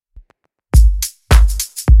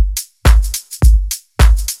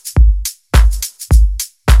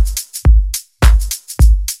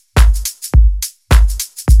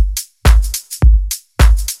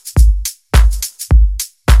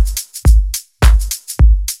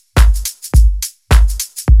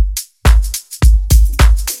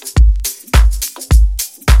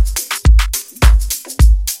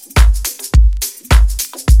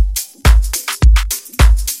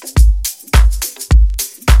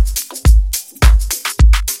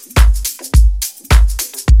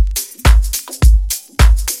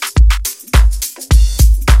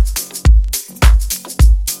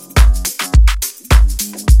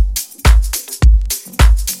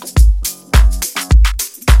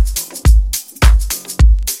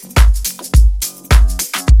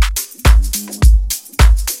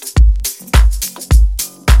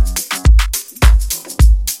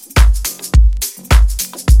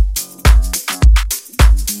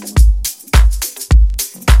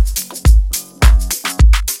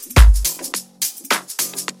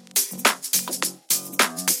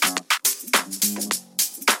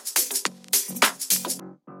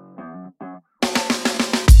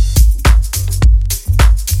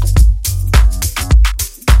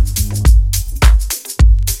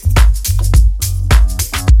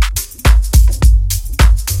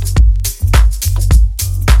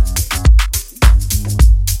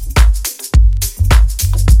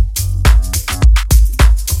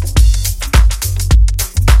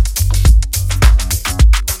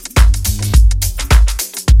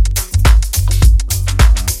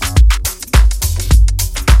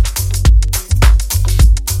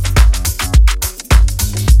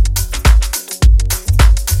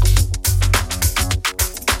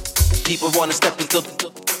People wanna step into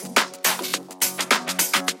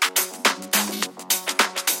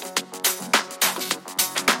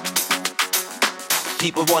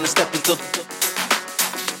People wanna step into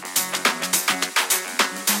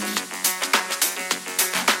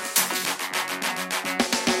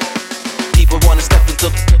People wanna step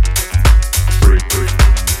into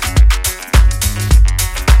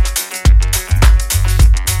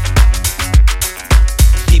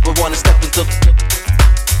People wanna step into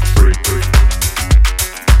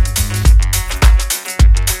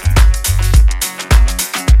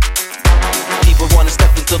People wanna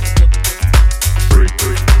step into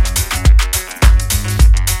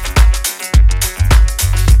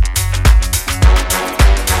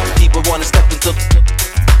People wanna step into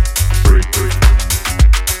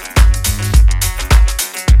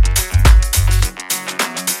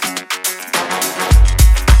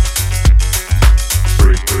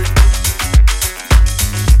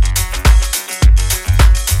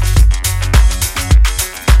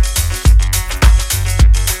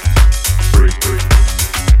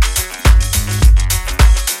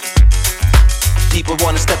People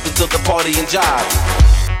wanna step into the party and jive.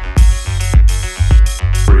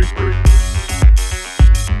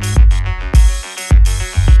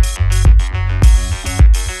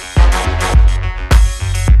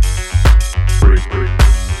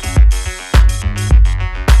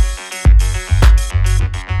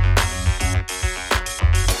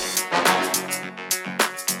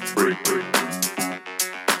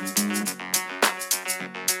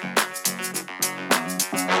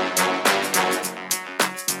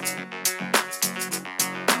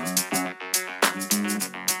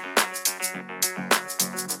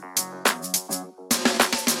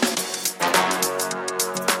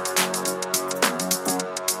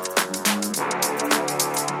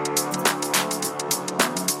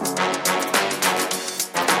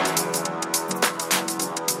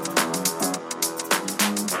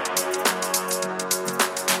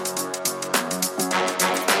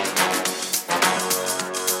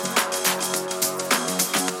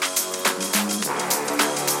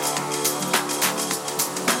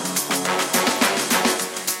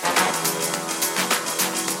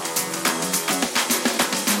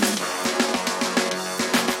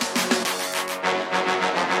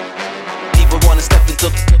 People wanna step into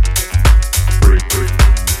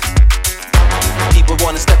People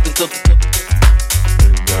wanna step into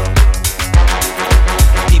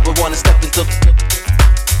People wanna step into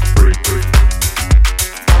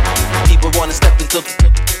People wanna step into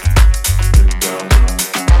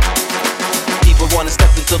People wanna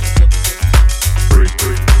step into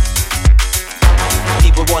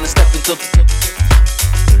People wanna step into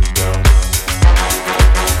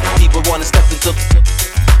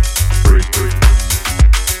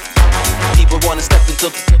People wanna step into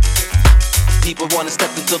People wanna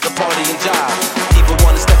step into the party and jive. People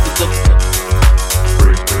wanna step into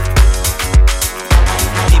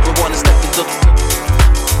People wanna step into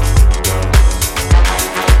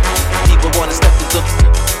People wanna step into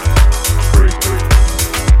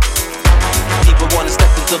People wanna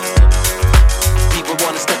step into People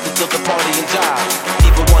wanna step into the party and jive.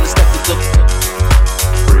 People wanna step into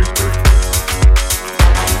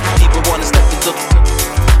People wanna step into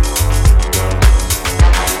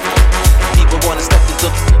People wanna step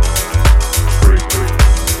into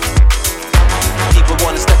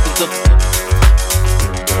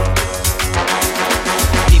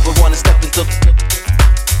People wanna step into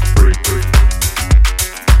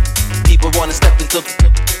People wanna step into People wanna step into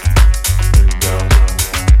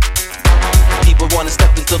People wanna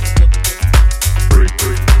step into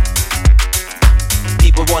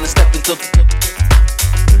People wanna step into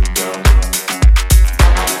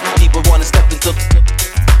People wanna step into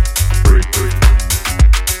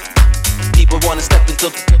People wanna step into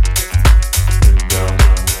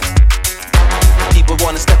People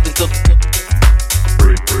wanna step into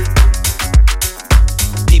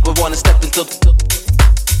People wanna step into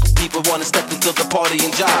People wanna step into the party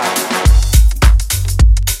and jive.